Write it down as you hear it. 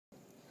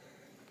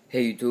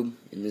Hey YouTube,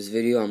 in this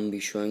video I'm going to be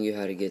showing you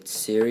how to get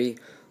Siri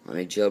on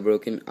a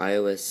jailbroken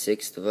iOS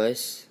 6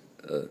 device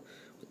with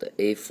the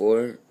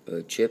A4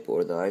 chip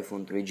or the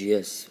iPhone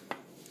 3GS.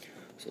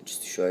 So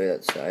just to show you,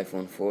 that's the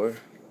iPhone 4.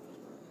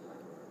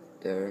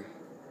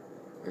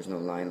 There's no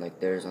line like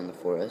theirs on the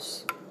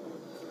 4S.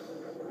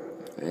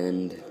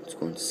 And let's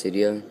go into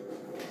cydia.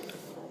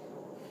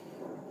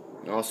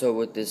 And also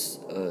with this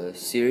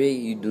Siri,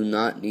 you do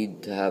not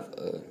need to have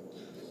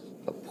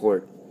a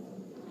port.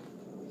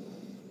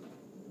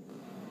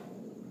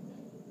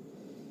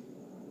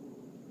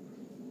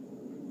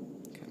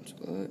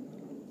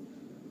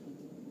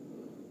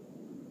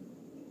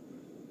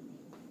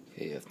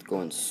 Okay, you have to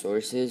go into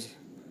sources,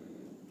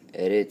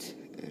 edit,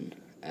 and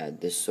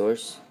add this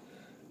source.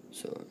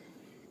 So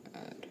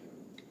add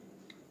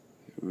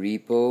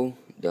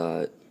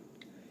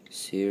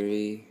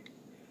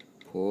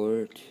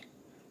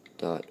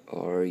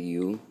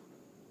repo.siriport.ru.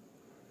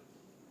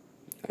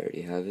 I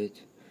already have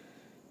it.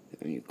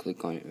 And you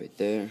click on it right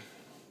there,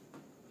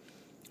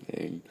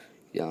 and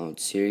you download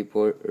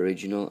Siriport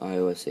Original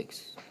iOS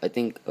 6. I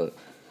think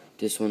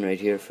this one right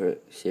here for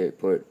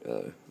Siriport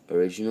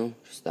Original,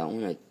 just that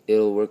one,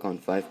 it'll work on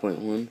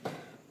 5.1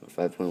 or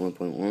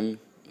 5.1.1,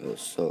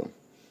 so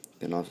you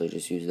can also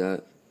just use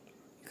that.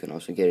 You can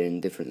also get it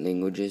in different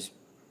languages,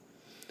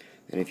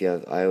 and if you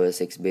have iOS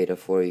 6 Beta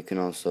 4, you can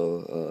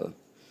also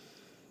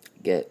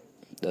get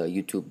the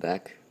YouTube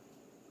back.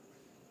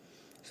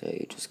 So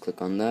you just click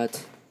on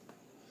that,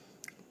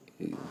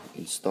 you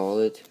install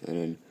it, and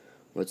then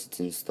once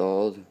it's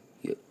installed,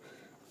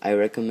 I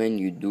recommend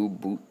you do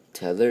boot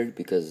tethered,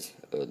 because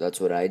that's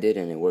what I did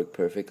and it worked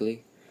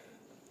perfectly.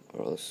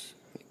 Or else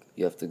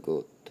you have to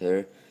go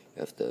there, you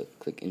have to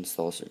click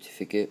install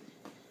certificate.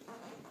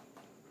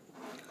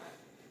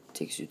 It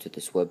takes you to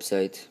this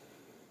website.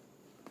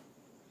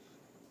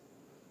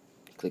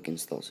 Click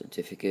install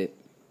certificate.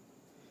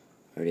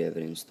 I already have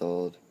it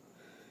installed.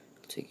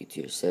 It'll take you to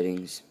your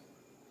settings.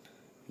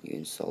 You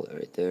install it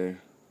right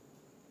there.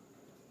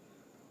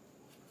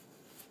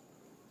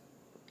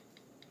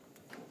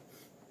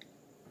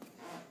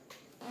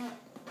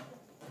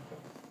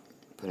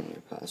 Put in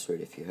your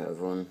password if you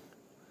have one.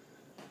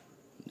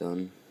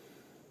 Done.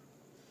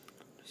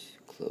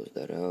 Just close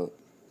that out.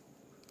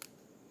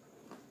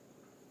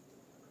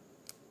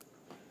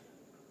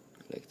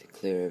 I like to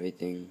clear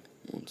everything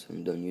once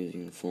I'm done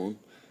using the phone.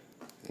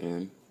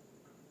 And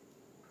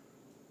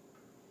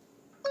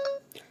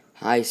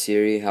hi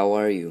Siri, how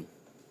are you?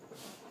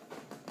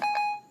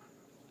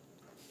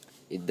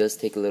 It does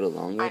take a little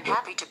longer. I'm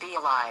happy to be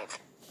alive.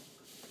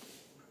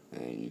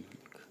 And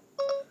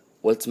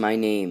what's my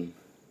name?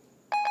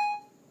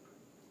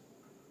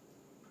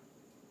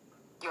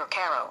 You're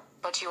Caro,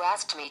 but you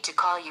asked me to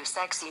call you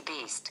Sexy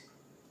Beast.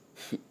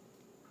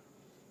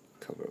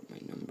 Cover up my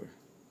number.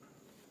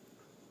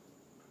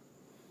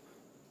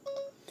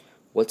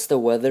 What's the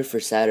weather for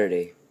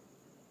Saturday?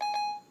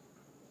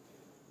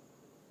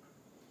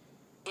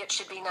 It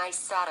should be nice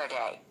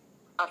Saturday.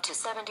 Up to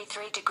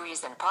 73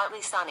 degrees and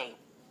partly sunny.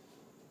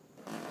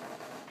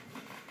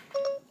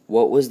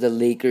 What was the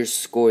Lakers'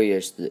 score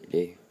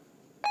yesterday?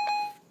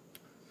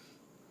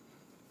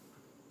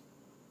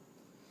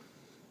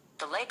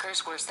 The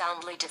Lakers were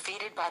soundly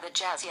defeated by the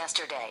Jazz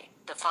yesterday.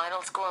 The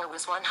final score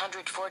was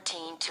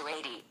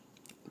 114-80.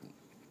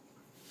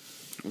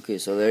 Okay,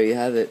 so there you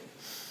have it.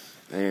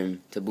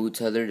 And to boot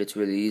tethered, it's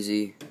really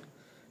easy.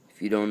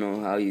 If you don't know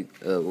how, you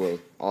well,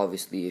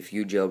 obviously if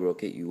you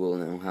jailbroke it, you will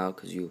know how,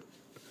 because you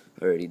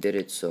already did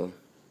it. So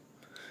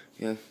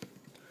yeah,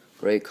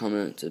 rate,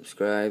 comment,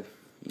 subscribe.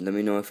 Let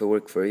me know if it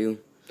worked for you.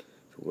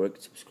 If it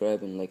worked,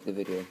 subscribe and like the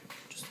video.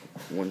 Just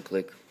one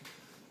click.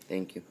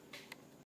 Thank you.